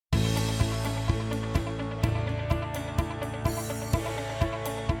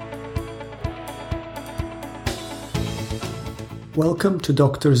Welcome to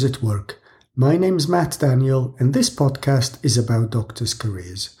Doctors at Work. My name's Matt Daniel, and this podcast is about doctors'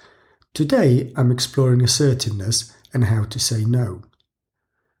 careers. Today, I'm exploring assertiveness and how to say no.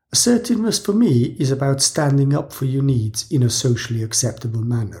 Assertiveness for me is about standing up for your needs in a socially acceptable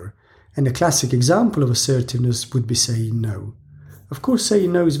manner, and a classic example of assertiveness would be saying no. Of course,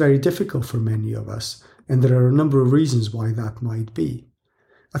 saying no is very difficult for many of us, and there are a number of reasons why that might be.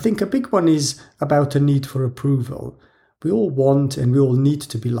 I think a big one is about a need for approval. We all want and we all need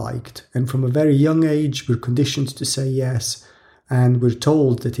to be liked, and from a very young age we're conditioned to say yes, and we're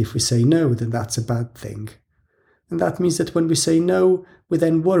told that if we say no, then that's a bad thing. And that means that when we say no, we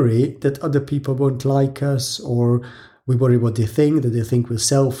then worry that other people won't like us, or we worry what they think, that they think we're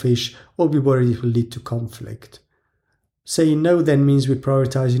selfish, or we worry it will lead to conflict. Saying no then means we're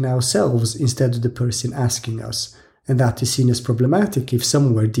prioritizing ourselves instead of the person asking us, and that is seen as problematic if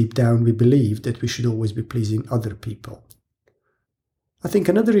somewhere deep down we believe that we should always be pleasing other people. I think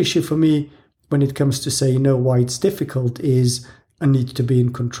another issue for me when it comes to saying no, why it's difficult, is a need to be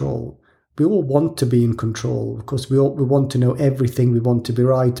in control. We all want to be in control because we want to know everything, we want to be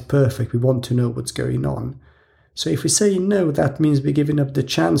right, perfect, we want to know what's going on. So if we say no, that means we're giving up the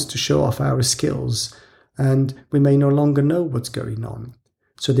chance to show off our skills, and we may no longer know what's going on.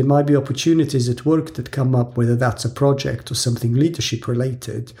 So there might be opportunities at work that come up, whether that's a project or something leadership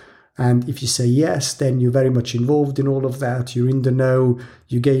related. And if you say yes, then you're very much involved in all of that. You're in the know,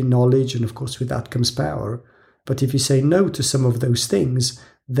 you gain knowledge, and of course with that comes power. But if you say no to some of those things,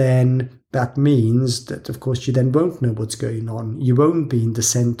 then that means that of course you then won't know what's going on. You won't be in the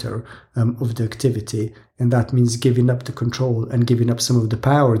center of the activity. And that means giving up the control and giving up some of the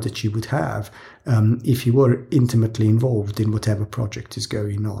power that you would have if you were intimately involved in whatever project is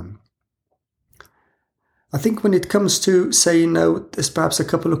going on. I think when it comes to saying no, there's perhaps a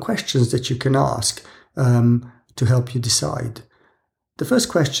couple of questions that you can ask to help you decide. The first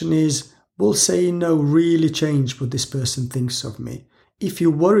question is, will saying no really change what this person thinks of me? If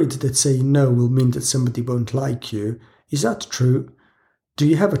you're worried that saying no will mean that somebody won't like you, is that true? Do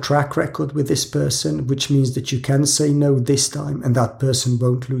you have a track record with this person, which means that you can say no this time and that person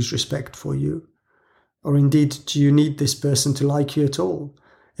won't lose respect for you? Or indeed, do you need this person to like you at all?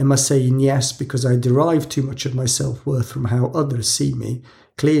 Am I saying yes because I derive too much of my self-worth from how others see me?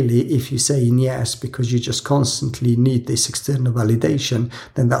 Clearly, if you're saying yes because you just constantly need this external validation,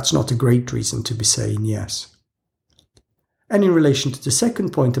 then that's not a great reason to be saying yes. And in relation to the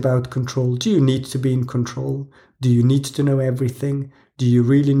second point about control, do you need to be in control? Do you need to know everything? Do you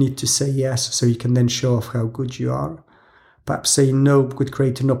really need to say yes so you can then show off how good you are? Perhaps saying no could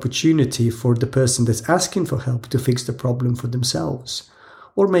create an opportunity for the person that's asking for help to fix the problem for themselves.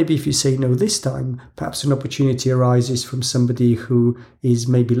 Or maybe if you say no this time, perhaps an opportunity arises from somebody who is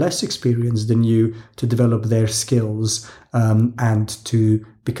maybe less experienced than you to develop their skills and to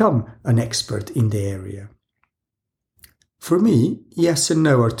become an expert in the area. For me, yes and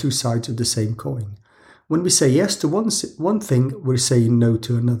no are two sides of the same coin. When we say yes to one thing, we're saying no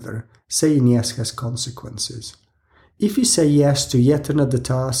to another. Saying yes has consequences. If you say yes to yet another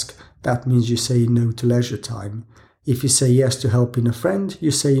task, that means you say no to leisure time. If you say yes to helping a friend,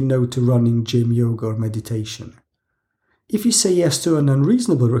 you say no to running, gym, yoga, or meditation. If you say yes to an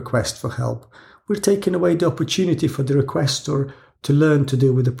unreasonable request for help, we're taking away the opportunity for the requester to learn to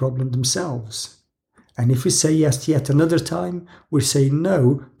deal with the problem themselves. And if we say yes yet another time, we're saying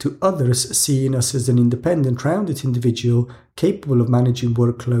no to others seeing us as an independent, rounded individual capable of managing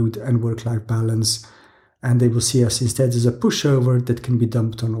workload and work-life balance, and they will see us instead as a pushover that can be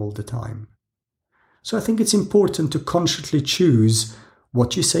dumped on all the time. So I think it's important to consciously choose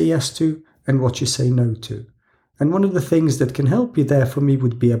what you say yes to and what you say no to. And one of the things that can help you there for me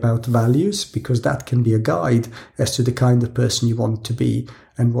would be about values, because that can be a guide as to the kind of person you want to be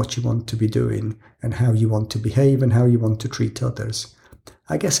and what you want to be doing and how you want to behave and how you want to treat others.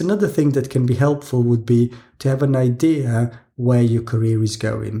 I guess another thing that can be helpful would be to have an idea where your career is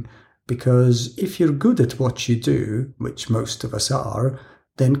going. Because if you're good at what you do, which most of us are,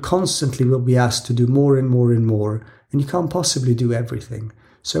 then constantly we'll be asked to do more and more and more, and you can't possibly do everything.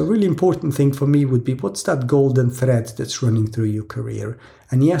 So a really important thing for me would be, what's that golden thread that's running through your career?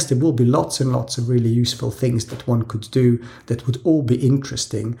 And yes, there will be lots and lots of really useful things that one could do that would all be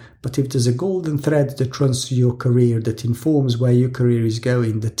interesting, but if there's a golden thread that runs through your career that informs where your career is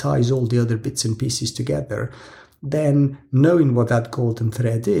going, that ties all the other bits and pieces together, then knowing what that golden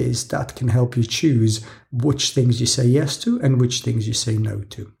thread is, that can help you choose which things you say yes to and which things you say no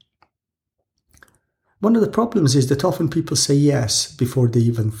to. One of the problems is that often people say yes before they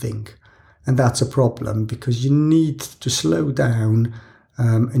even think. And that's a problem because you need to slow down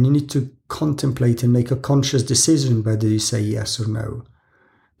and you need to contemplate and make a conscious decision whether you say yes or no.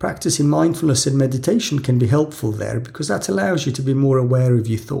 Practicing mindfulness and meditation can be helpful there because that allows you to be more aware of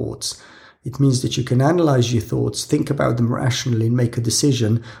your thoughts. It means that you can analyze your thoughts, think about them rationally and make a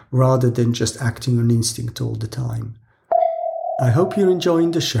decision rather than just acting on instinct all the time. I hope you're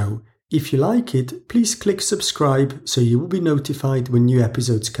enjoying the show. If you like it, please click subscribe so you will be notified when new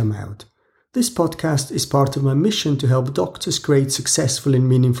episodes come out. This podcast is part of my mission to help doctors create successful and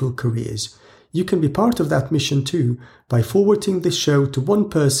meaningful careers. You can be part of that mission too by forwarding this show to one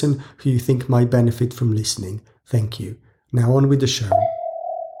person who you think might benefit from listening. Thank you. Now on with the show.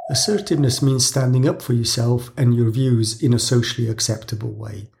 Assertiveness means standing up for yourself and your views in a socially acceptable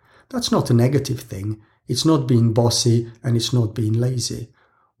way. That's not a negative thing. It's not being bossy and it's not being lazy.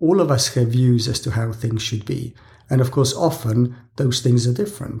 All of us have views as to how things should be. And of course, often those things are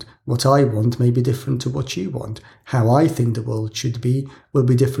different. What I want may be different to what you want. How I think the world should be will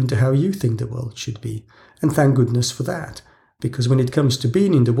be different to how you think the world should be. And thank goodness for that. Because when it comes to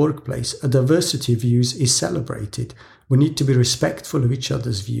being in the workplace, a diversity of views is celebrated. We need to be respectful of each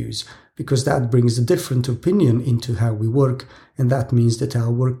other's views because that brings a different opinion into how we work, and that means that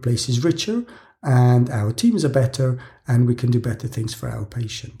our workplace is richer and our teams are better and we can do better things for our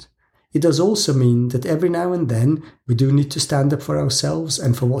patient. It does also mean that every now and then we do need to stand up for ourselves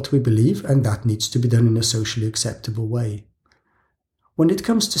and for what we believe, and that needs to be done in a socially acceptable way. When it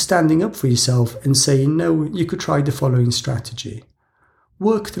comes to standing up for yourself and saying no, you could try the following strategy.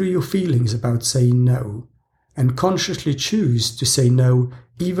 Work through your feelings about saying no, and consciously choose to say no,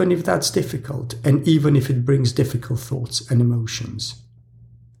 even if that's difficult, and even if it brings difficult thoughts and emotions.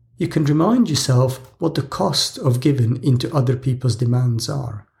 You can remind yourself what the cost of giving into other people's demands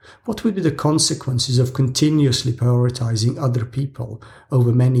are. What would be the consequences of continuously prioritizing other people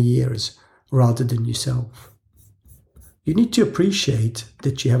over many years rather than yourself? You need to appreciate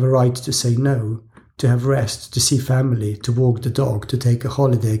that you have a right to say no, to have rest, to see family, to walk the dog, to take a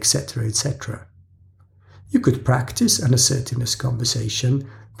holiday, etc., etc. You could practice an assertiveness conversation,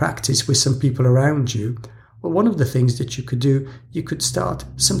 practice with some people around you. Well, one of the things that you could do, you could start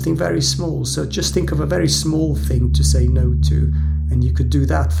something very small. So just think of a very small thing to say no to, and you could do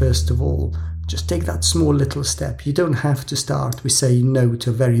that first of all. Just take that small little step. You don't have to start with saying no to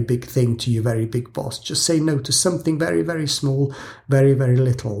a very big thing, to your very big boss. Just say no to something very, very small, very, very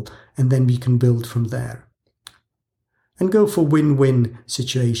little, and then we can build from there. And go for win-win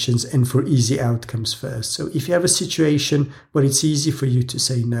situations and for easy outcomes first. So if you have a situation where it's easy for you to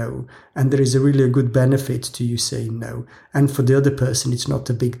say no, and there is a good benefit to you saying no, and for the other person it's not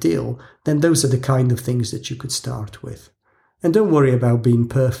a big deal, then those are the kind of things that you could start with. And don't worry about being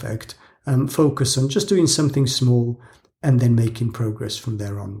perfect. Focus on just doing something small and then making progress from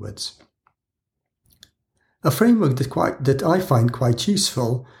there onwards. A framework that I find quite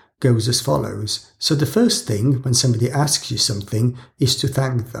useful goes as follows. So the first thing when somebody asks you something is to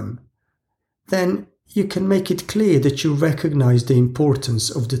thank them. Then you can make it clear that you recognize the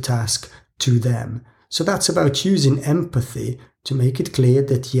importance of the task to them. So that's about using empathy to make it clear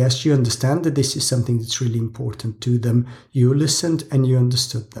that yes, you understand that this is something that's really important to them. You listened and you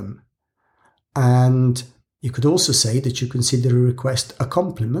understood them. And you could also say that you consider a request a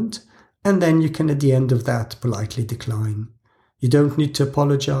compliment, and then you can at the end of that politely decline. You don't need to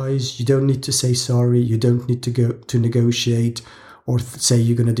apologize, you don't need to say sorry, you don't need to go to negotiate or say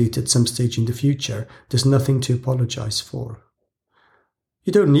you're going to do it at some stage in the future. There's nothing to apologize for.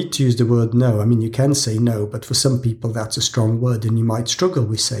 You don't need to use the word no. I mean, you can say no, but for some people that's a strong word and you might struggle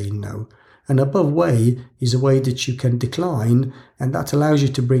with saying no. An above way is a way that you can decline, and that allows you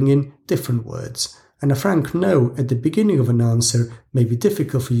to bring in different words. And a frank no at the beginning of an answer may be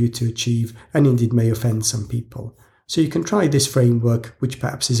difficult for you to achieve and indeed may offend some people. So you can try this framework, which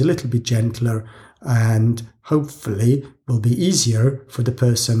perhaps is a little bit gentler and hopefully will be easier for the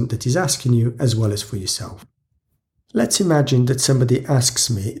person that is asking you as well as for yourself. Let's imagine that somebody asks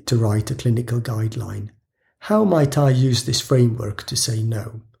me to write a clinical guideline. How might I use this framework to say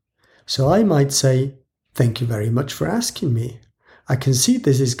no? So I might say, thank you very much for asking me. I can see that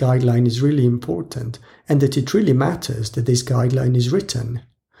this guideline is really important and that it really matters that this guideline is written.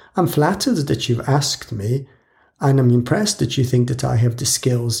 I'm flattered that you've asked me, and I'm impressed that you think that I have the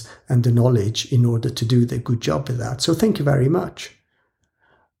skills and the knowledge in order to do the good job with that. So thank you very much.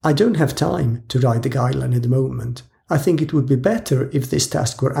 I don't have time to write the guideline at the moment. I think it would be better if this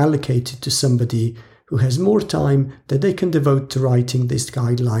task were allocated to somebody who has more time that they can devote to writing this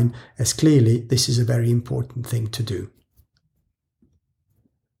guideline, as clearly this is a very important thing to do.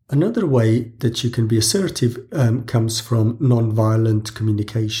 Another way that you can be assertive comes from non-violent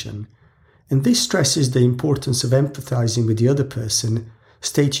communication. And this stresses the importance of empathizing with the other person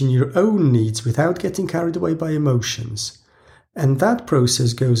stating your own needs without getting carried away by emotions. And that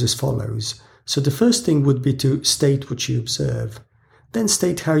process goes as follows. So the first thing would be to state what you observe. Then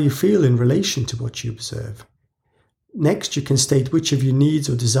state how you feel in relation to what you observe. Next, you can state which of your needs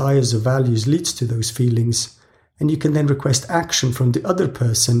or desires or values leads to those feelings, and you can then request action from the other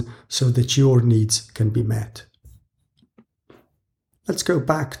person so that your needs can be met. Let's go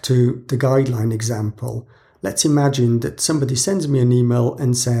back to the guideline example. Let's imagine that somebody sends me an email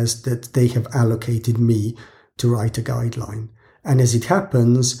and says that they have allocated me to write a guideline. And as it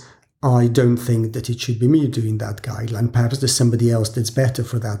happens, I don't think that it should be me doing that guideline. Perhaps there's somebody else that's better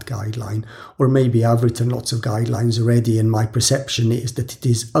for that guideline. Or maybe I've written lots of guidelines already and my perception is that it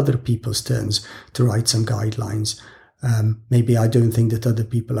is other people's turns to write some guidelines. Maybe I don't think that other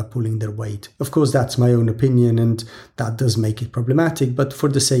people are pulling their weight. Of course, that's my own opinion and that does make it problematic. But for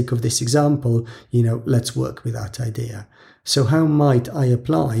the sake of this example, let's work with that idea. So how might I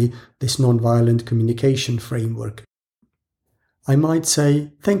apply this nonviolent communication framework? I might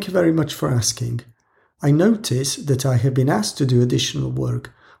say, thank you very much for asking. I notice that I have been asked to do additional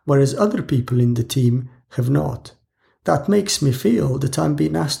work, whereas other people in the team have not. That makes me feel that I'm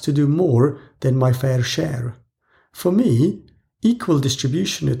being asked to do more than my fair share. For me, equal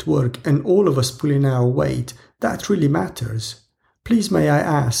distribution at work and all of us pulling our weight, that really matters. Please may I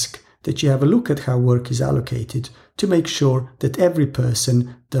ask that you have a look at how work is allocated to make sure that every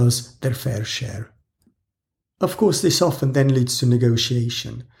person does their fair share. Of course, this often then leads to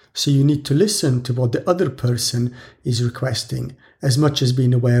negotiation, so you need to listen to what the other person is requesting, as much as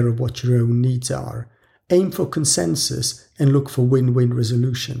being aware of what your own needs are. Aim for consensus and look for win-win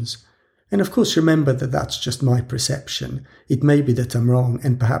resolutions. And of course, remember that that's just my perception. It may be that I'm wrong,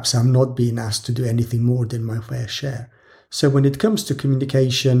 and perhaps I'm not being asked to do anything more than my fair share. So when it comes to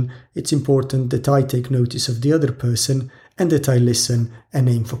communication, it's important that I take notice of the other person and that I listen and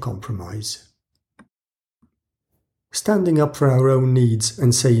aim for compromise. Standing up for our own needs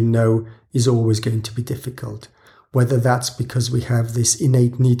and saying no is always going to be difficult, whether that's because we have this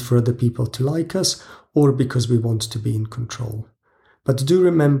innate need for other people to like us or because we want to be in control. But do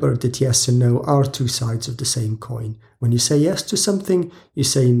remember that yes and no are two sides of the same coin. When you say yes to something, you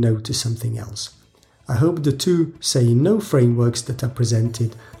say no to something else. I hope the two saying no frameworks that are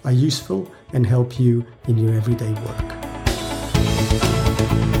presented are useful and help you in your everyday work.